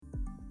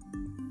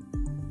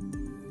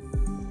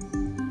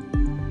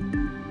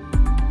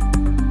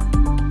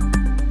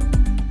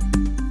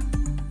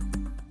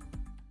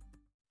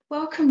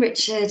Welcome,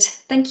 Richard.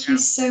 Thank you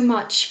so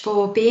much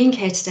for being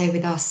here today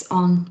with us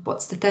on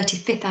what's the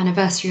 35th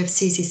anniversary of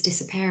Susie's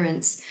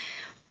disappearance.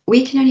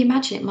 We can only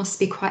imagine it must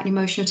be quite an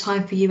emotional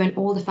time for you and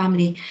all the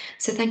family.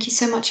 So thank you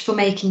so much for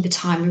making the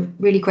time.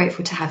 We're really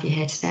grateful to have you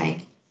here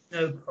today.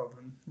 No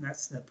problem.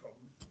 That's no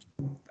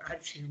problem.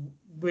 Actually,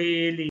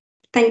 really.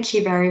 Thank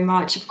you very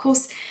much. Of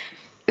course,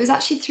 it was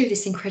actually through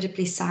this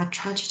incredibly sad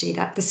tragedy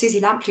that the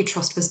Susie Lamplugh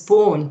Trust was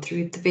born,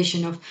 through the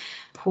vision of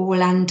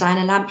Paul and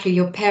Diana Lamplugh,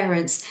 your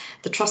parents,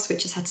 the trust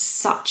which has had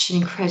such an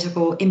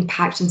incredible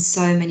impact on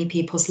so many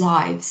people's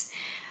lives.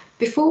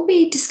 Before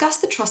we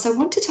discuss the trust, I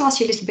wanted to ask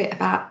you a little bit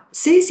about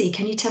Susie.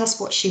 Can you tell us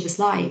what she was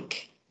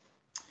like?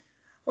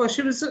 Well,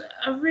 she was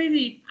a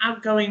really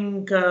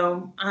outgoing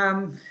girl.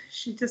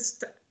 She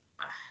just,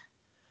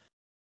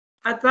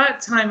 at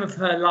that time of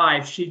her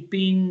life, she'd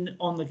been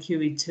on the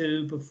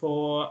QE2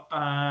 before,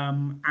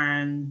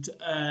 and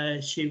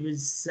she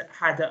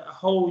had a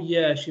whole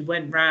year. She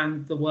went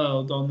round the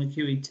world on the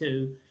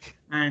QE2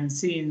 and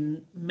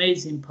seen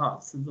amazing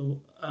parts of the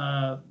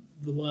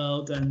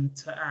world and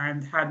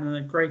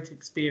had great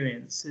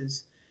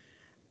experiences.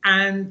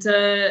 And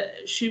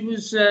she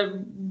was,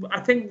 I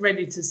think,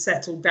 ready to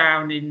settle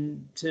down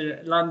into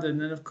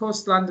London. And of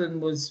course,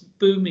 London was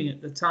booming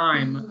at the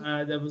time.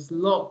 There was a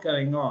lot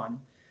going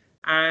on.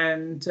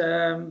 And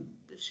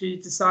she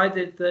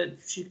decided that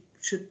she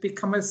should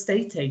become a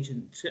estate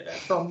agent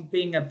from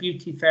being a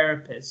beauty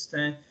therapist.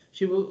 I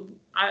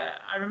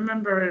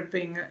remember her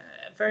being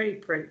very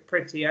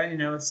pretty.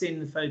 I've seen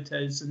the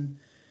photos,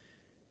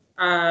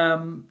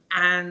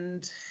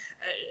 and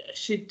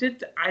she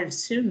did, I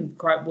assume,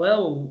 quite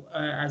well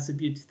as a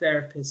beauty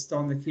therapist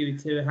on the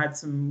QE2. Had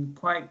some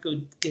quite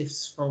good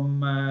gifts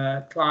from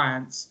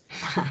clients,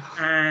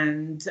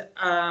 and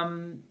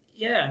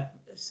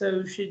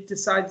so she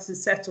decided to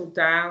settle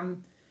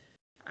down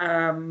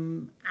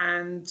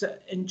and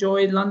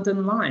enjoy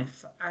London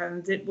life.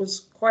 And it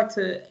was quite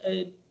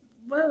a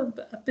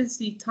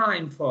busy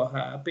time for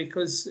her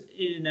because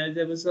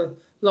there was a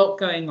lot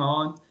going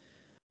on.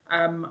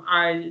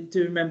 I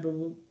do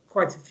remember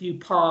quite a few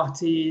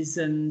parties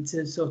and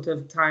sort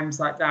of times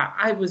like that.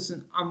 I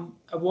wasn't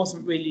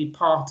really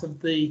part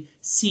of the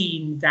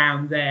scene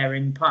down there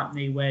in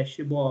Putney where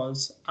she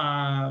was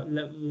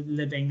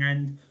living,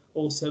 and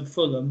also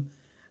Fulham.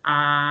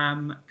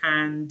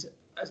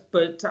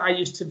 But I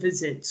used to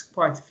visit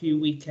quite a few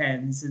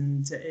weekends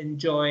and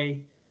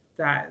enjoy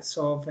that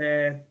sort of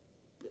a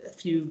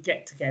few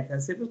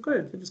get-togethers. It was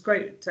good. It was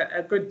great.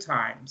 Good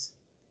times.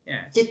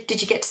 Yes. Did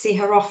you get to see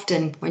her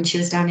often when she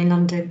was down in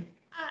London?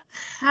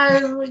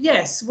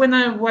 Yes, when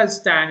I was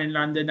down in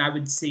London, I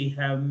would see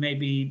her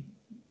maybe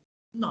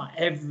not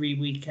every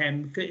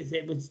weekend, because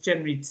it was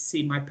generally to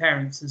see my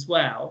parents as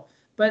well.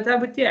 But I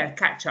would,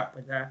 catch up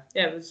with her.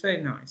 Yeah, it was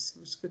very nice. It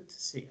was good to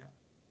see her.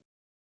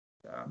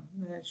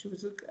 She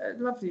was a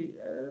lovely,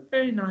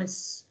 very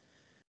nice,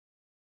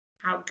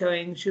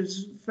 outgoing. She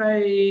was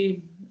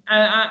very,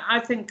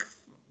 I think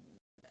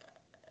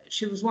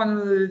she was one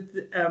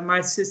of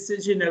my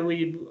sisters.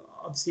 We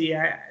obviously,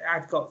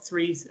 I've got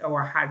three,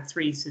 or I had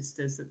three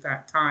sisters at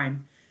that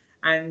time.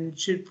 And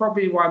she's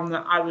probably one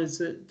that I was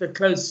the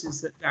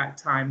closest at that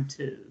time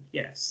to.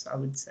 Yes, I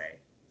would say.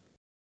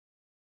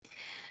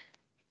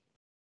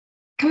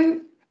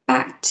 Going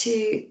back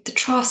to the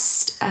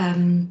trust,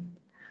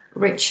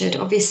 Richard,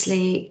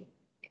 obviously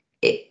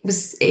it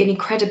was an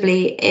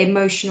incredibly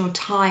emotional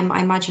time,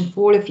 I imagine,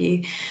 for all of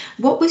you.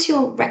 What was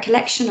your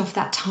recollection of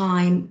that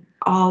time,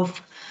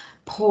 of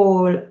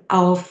Paul,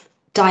 of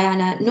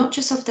Diana, not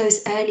just of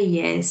those early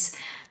years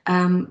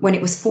when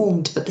it was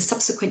formed, but the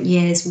subsequent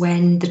years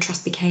when the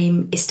trust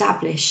became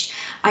established?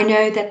 I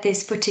know that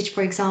there's footage,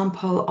 for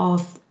example,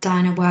 of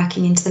Diana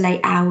working into the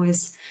late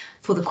hours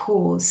for the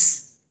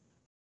cause.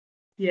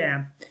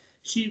 Yeah,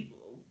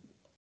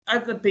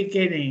 at the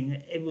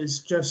beginning, it was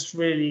just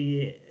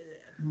really,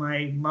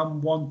 my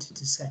mum wanted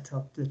to set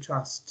up the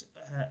trust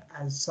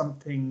as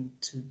something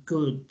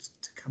good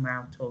to come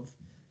out of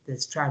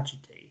this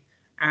tragedy.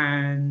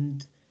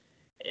 And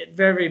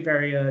very,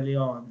 very early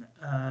on,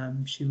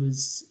 she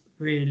was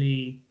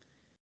really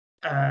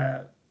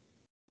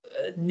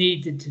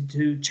needed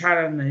to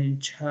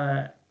challenge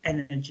her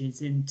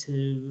energies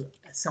into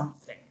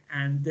something.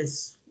 And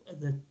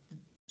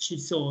she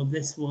saw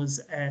this was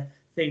a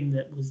thing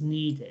that was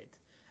needed.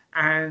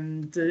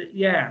 And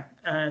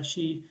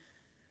she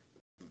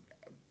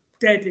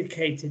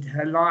dedicated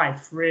her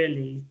life,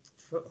 really,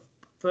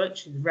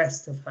 virtually the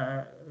rest of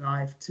her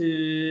life,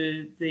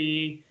 to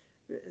the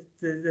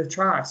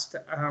trust.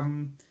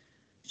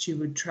 She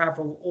would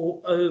travel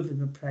all over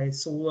the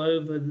place, all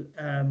over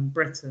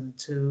Britain,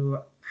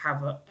 to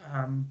have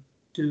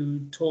do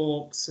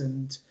talks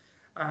and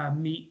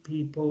meet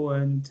people,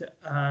 and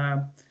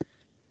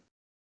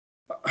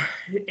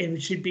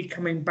she'd be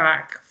coming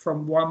back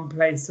from one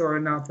place or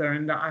another,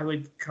 and I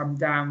would come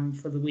down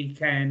for the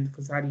weekend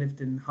because I lived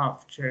in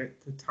Hertfordshire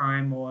at the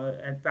time, or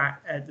at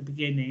the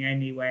beginning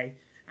anyway,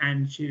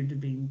 and she would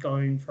have been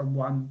going from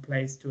one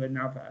place to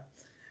another.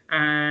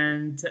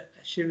 and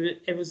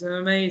it was an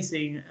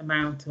amazing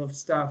amount of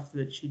stuff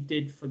that she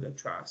did for the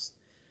trust.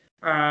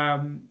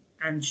 And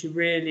she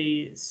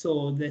really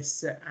saw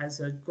this as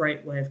a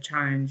great way of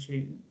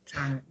channeling,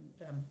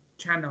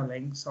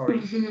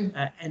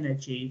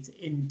 energies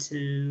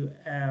into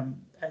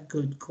a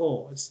good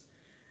cause.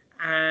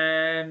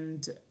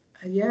 And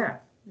yeah,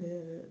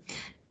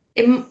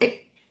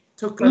 It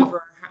took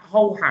over a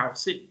whole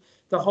house.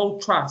 The whole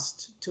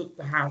trust took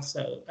the house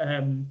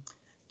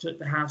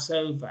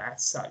over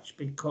as such,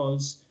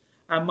 because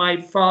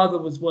my father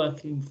was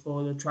working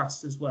for the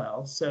trust as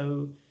well.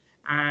 So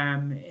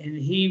and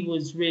he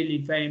was really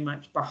very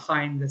much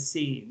behind the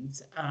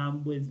scenes,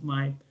 with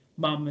my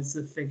mum as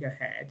the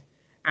figurehead.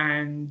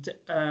 And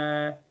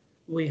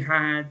we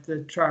had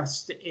the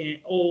trust in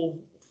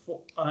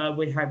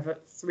we have a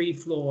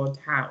 3-floored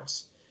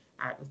house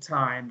at the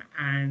time,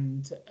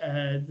 and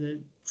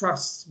the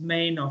trust's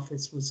main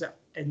office was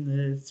in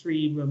the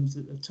 3 rooms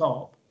at the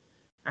top,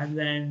 and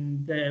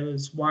then there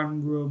was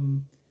one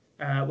room,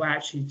 well,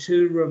 actually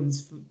 2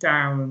 rooms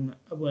down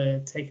were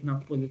taken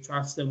up with the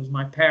trust. There was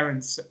my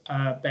parents'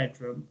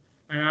 bedroom,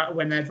 and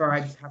whenever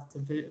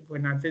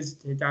when I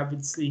visited, I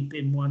would sleep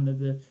in one of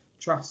the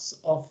trust's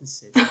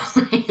offices.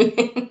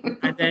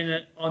 And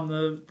then on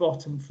the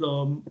bottom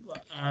floor,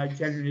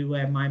 generally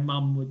where my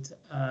mum would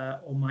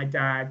or my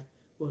dad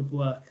would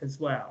work as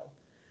well.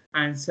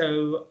 And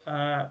so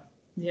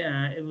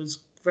yeah, it was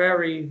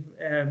very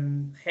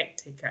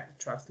hectic at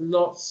the trust.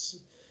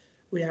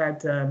 We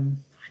had I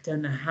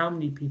don't know how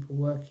many people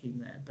working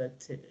there,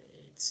 but it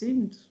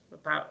seemed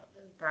about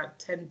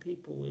 10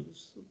 people. It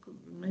was an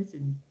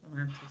amazing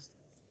amount of stuff.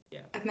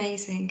 Yeah.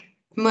 Amazing.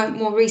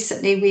 More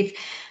recently, we've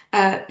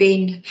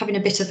been having a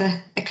bit of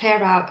a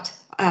clear out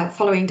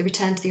following the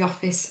return to the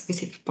office,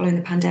 obviously following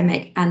the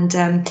pandemic, and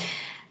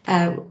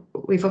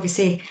we've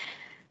obviously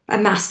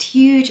amassed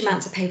huge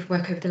amounts of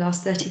paperwork over the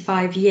last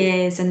 35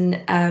 years,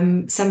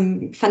 and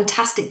some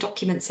fantastic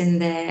documents in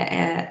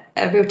there,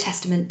 a real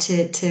testament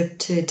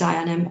to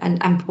Diana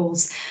and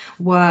Paul's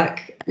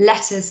work,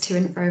 letters to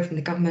and fro from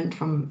the government,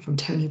 from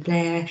Tony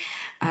Blair.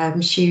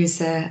 She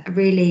was a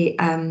really,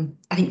 I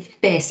think,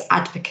 fierce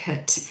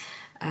advocate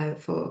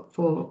for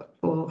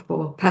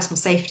personal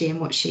safety and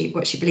what she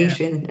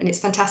believed in. And it's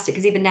fantastic,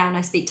 because even now when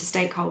I speak to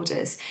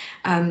stakeholders,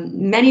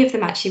 many of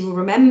them actually will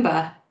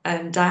remember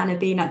Diana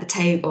being at the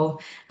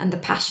table and the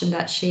passion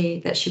that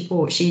she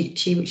brought. She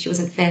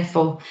wasn't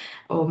fearful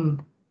or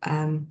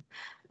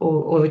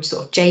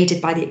sort of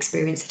jaded by the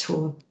experience at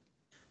all.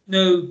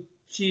 No,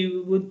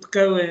 she would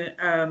go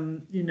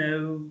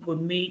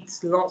would meet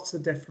lots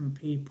of different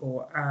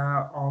people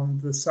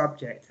on the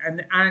subject.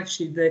 And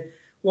actually,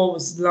 what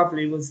was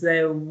lovely was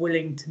they were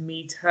willing to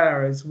meet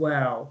her as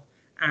well.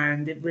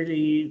 And it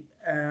really,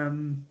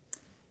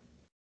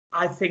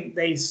 I think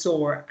they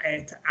saw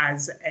it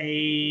as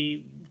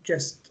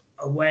just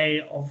a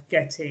way of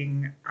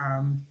getting,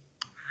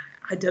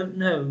 I don't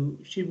know,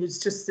 she was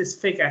just this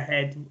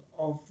figurehead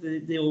of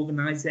the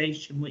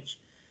organization, which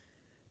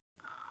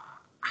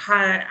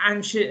I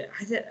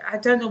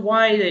don't know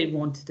why they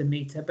wanted to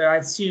meet her, but I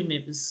assume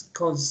it was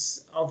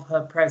because of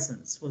her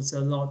presence was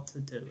a lot to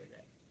do with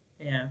it.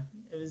 Yeah,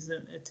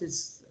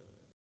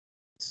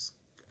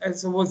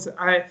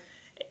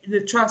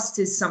 the trust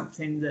is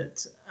something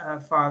that,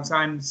 as far as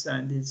I'm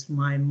concerned, is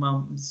my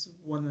mum's,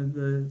 one of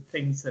the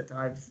things that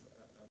I've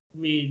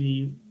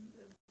really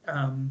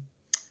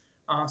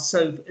are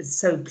so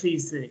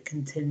pleased that it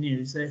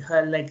continues.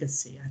 Her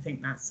legacy, I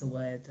think that's the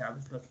word I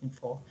was looking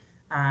for.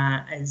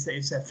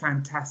 Is a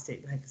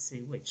fantastic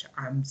legacy, which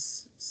I'm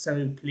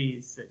so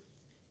pleased that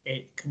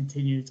it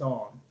continues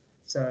on.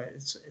 So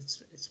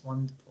it's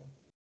wonderful.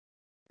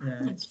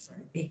 Yeah, it's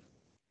great.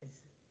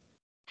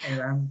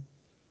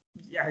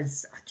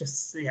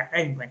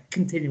 Anyway,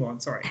 continue on.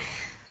 Sorry.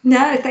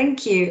 No,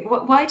 thank you.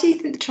 Why do you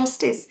think the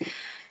trust is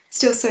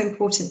still so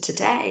important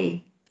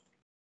today?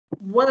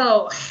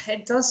 Well,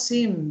 it does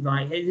seem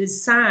like it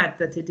is sad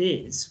that it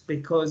is,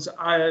 because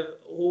I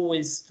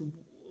always,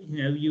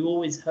 you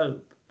always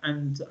hope,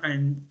 and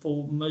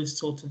for most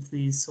sort of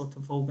these sort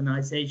of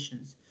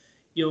organizations,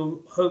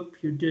 you hope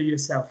you do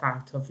yourself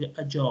out of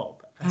a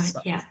job as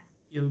such. Yeah.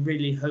 You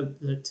really hope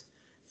that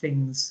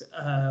things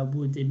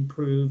would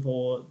improve,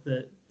 or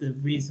that the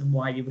reason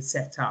why you were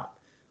set up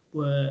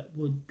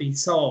would be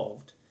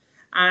solved.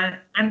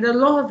 And a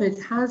lot of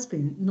it has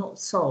been not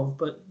solved,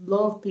 but a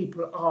lot of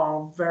people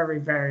are very,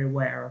 very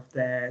aware of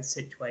their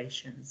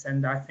situations.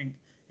 And I think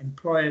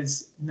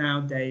employers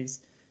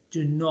nowadays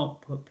do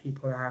not put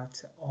people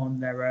out on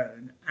their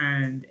own,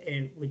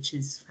 which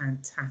is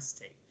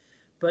fantastic.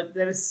 But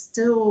there are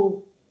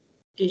still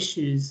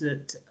issues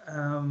that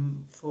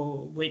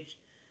for which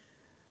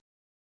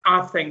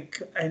I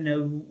think,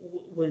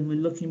 when we're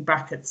looking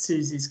back at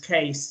Susie's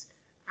case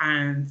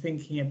and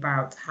thinking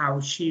about how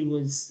she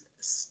was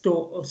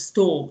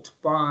stalked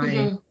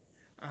by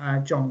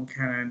John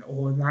Cannon,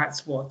 or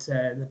that's what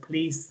the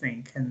police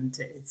think, and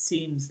it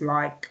seems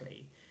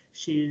likely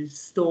she was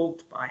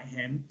stalked by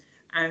him.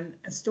 and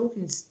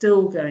stalking is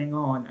still going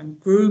on, and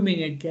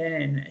grooming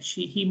again.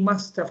 He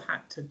must have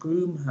had to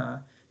groom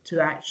her to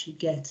actually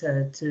get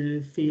her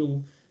to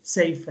feel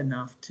safe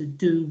enough to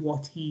do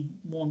what he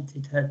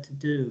wanted her to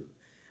do.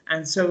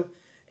 And so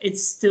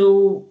it's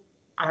still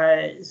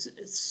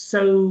it's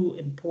so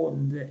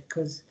important,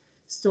 because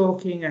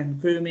stalking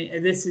and grooming,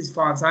 and this, as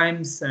far as I'm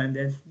concerned,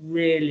 is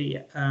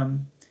really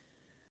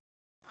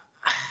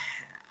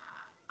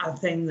a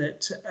thing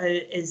that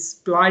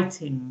is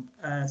blighting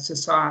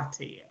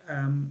society.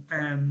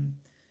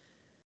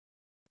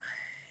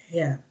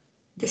 Yeah,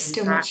 There's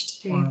still that's much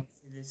to why do.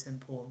 it is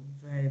important,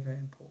 very, very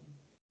important.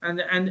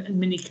 And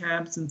mini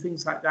cabs and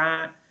things like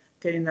that,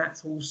 getting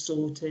that all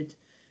sorted,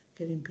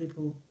 getting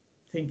people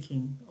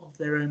thinking of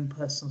their own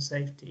personal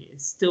safety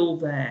is still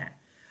there.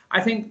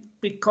 I think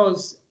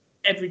because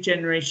every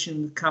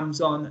generation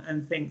comes on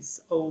and thinks,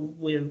 oh,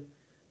 we're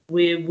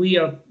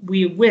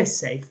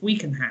safe, we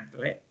can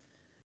handle it.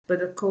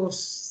 But of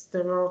course,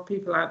 there are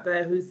people out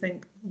there who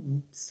think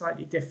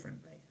slightly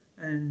differently,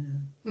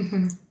 and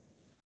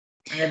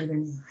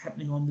everything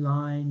happening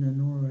online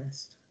and all the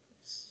rest.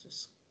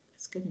 It's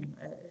getting.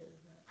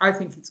 I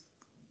think it's,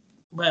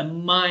 well,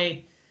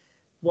 my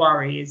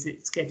worry is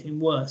it's getting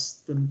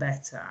worse than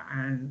better,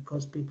 and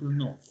because people are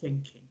not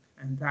thinking,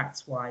 and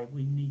that's why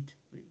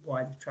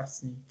why the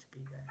trusts need to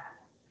be there.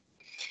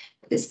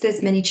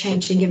 There's many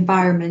changing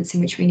environments in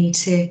which we need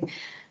to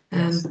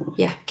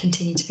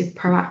continue to be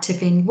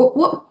proactive in.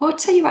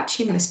 What are you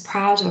actually most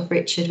proud of,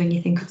 Richard, when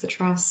you think of the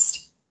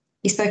trust?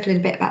 You spoke a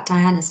little bit about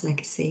Diana's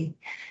legacy.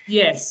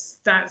 Yes,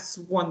 that's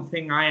one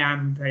thing I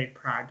am very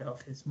proud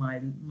of, is my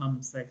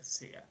mum's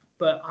legacy.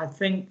 But I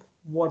think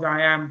what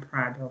I am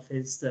proud of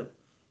is that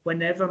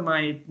whenever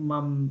my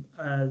mum,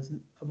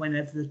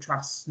 whenever the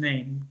trust's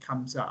name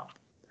comes up,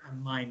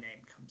 and my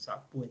name comes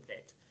up with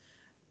it,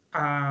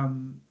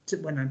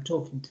 when I'm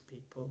talking to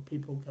people,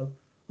 people go,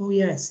 "Oh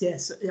yes,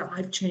 yes,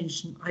 I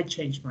changed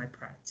my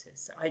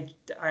practice.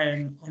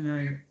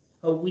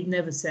 We'd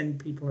never send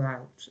people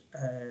out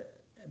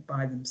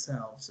by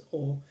themselves."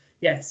 Or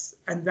yes,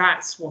 and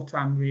that's what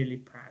I'm really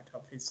proud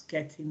of, is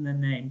getting the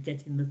name,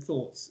 getting the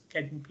thoughts,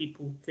 getting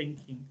people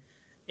thinking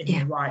in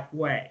the right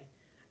way.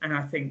 And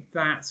I think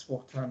that's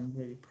what I'm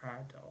really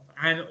proud of.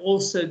 And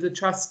also the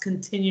trust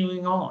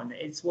continuing on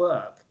its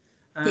work.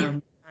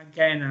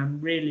 Again,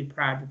 I'm really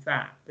proud of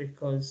that,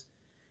 because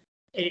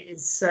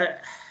it's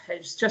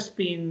just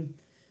been,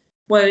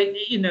 well,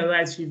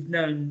 as you've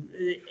known,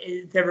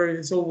 there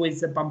is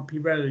always a bumpy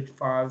road as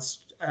far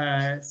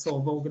as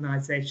sort of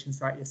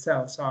organisations like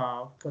yourselves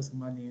are, because of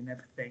money and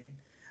everything.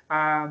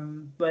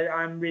 But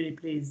I'm really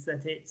pleased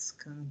that it's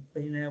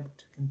been able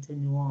to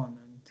continue on,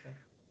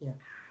 and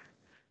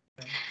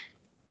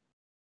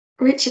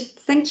Richard,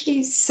 thank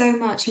you so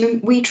much. I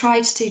mean, we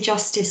tried to do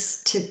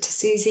justice to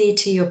Susie,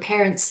 to your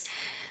parents'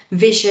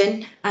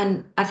 vision,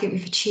 and I think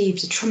we've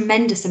achieved a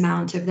tremendous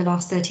amount over the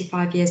last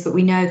 35 years, but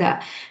we know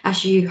that,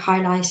 as you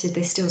highlighted,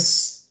 there's still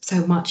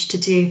so much to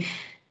do.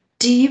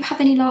 Do you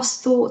have any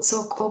last thoughts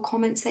or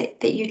comments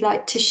that you'd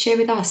like to share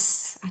with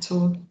us at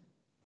all?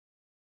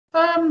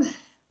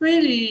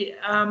 Really,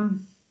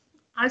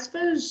 I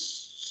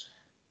suppose,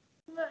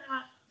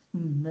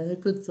 a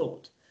good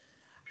thought.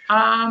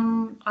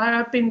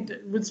 I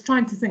was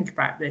trying to think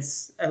about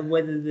this,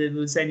 whether there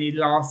was any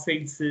last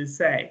things to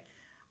say.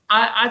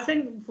 I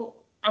think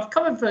I've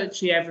covered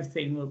virtually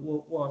everything.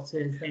 What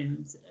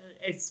things?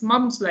 It's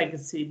Mum's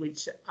legacy,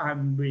 which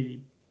I'm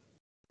really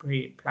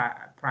pretty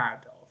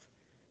proud of,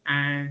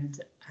 and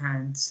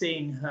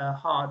seeing her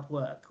hard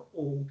work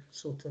all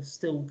sort of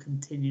still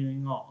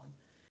continuing on.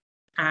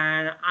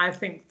 And I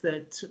think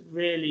that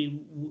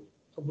really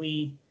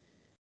we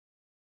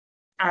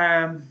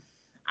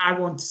I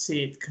want to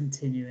see it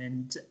continue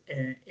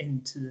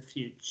into the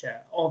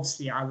future.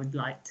 Obviously, I would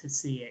like to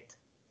see it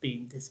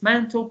being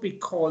dismantled,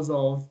 because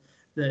of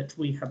that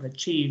we have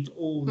achieved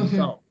all the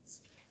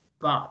goals.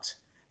 But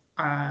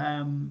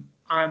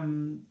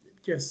I'm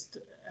just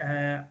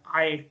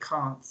I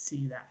can't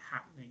see that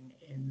happening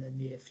in the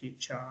near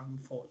future,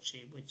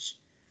 unfortunately, which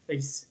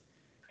is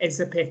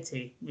a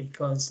pity,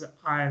 because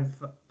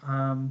I've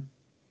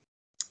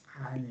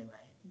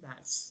anyway,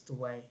 that's the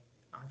way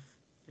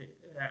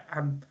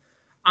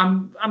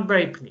I'm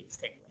very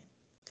pleased anyway.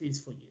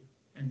 Pleased for you,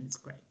 and it's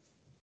great.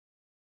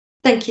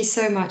 Thank you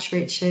so much,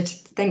 Richard.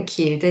 Thank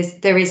you.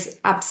 There is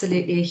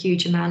absolutely a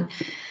huge amount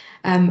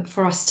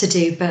for us to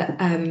do, but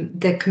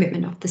the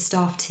commitment of the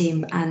staff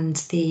team and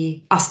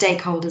our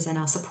stakeholders and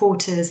our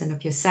supporters and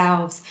of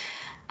yourselves,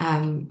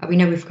 we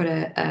know we've got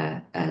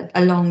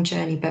a long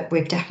journey, but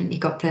we've definitely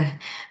got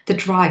the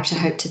drive to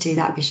hope to do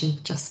that vision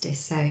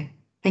justice. So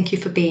thank you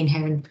for being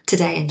here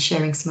today and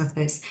sharing some of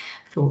those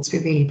thoughts. We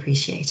really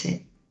appreciate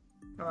it.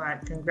 All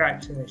right,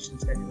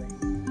 congratulations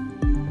anyway.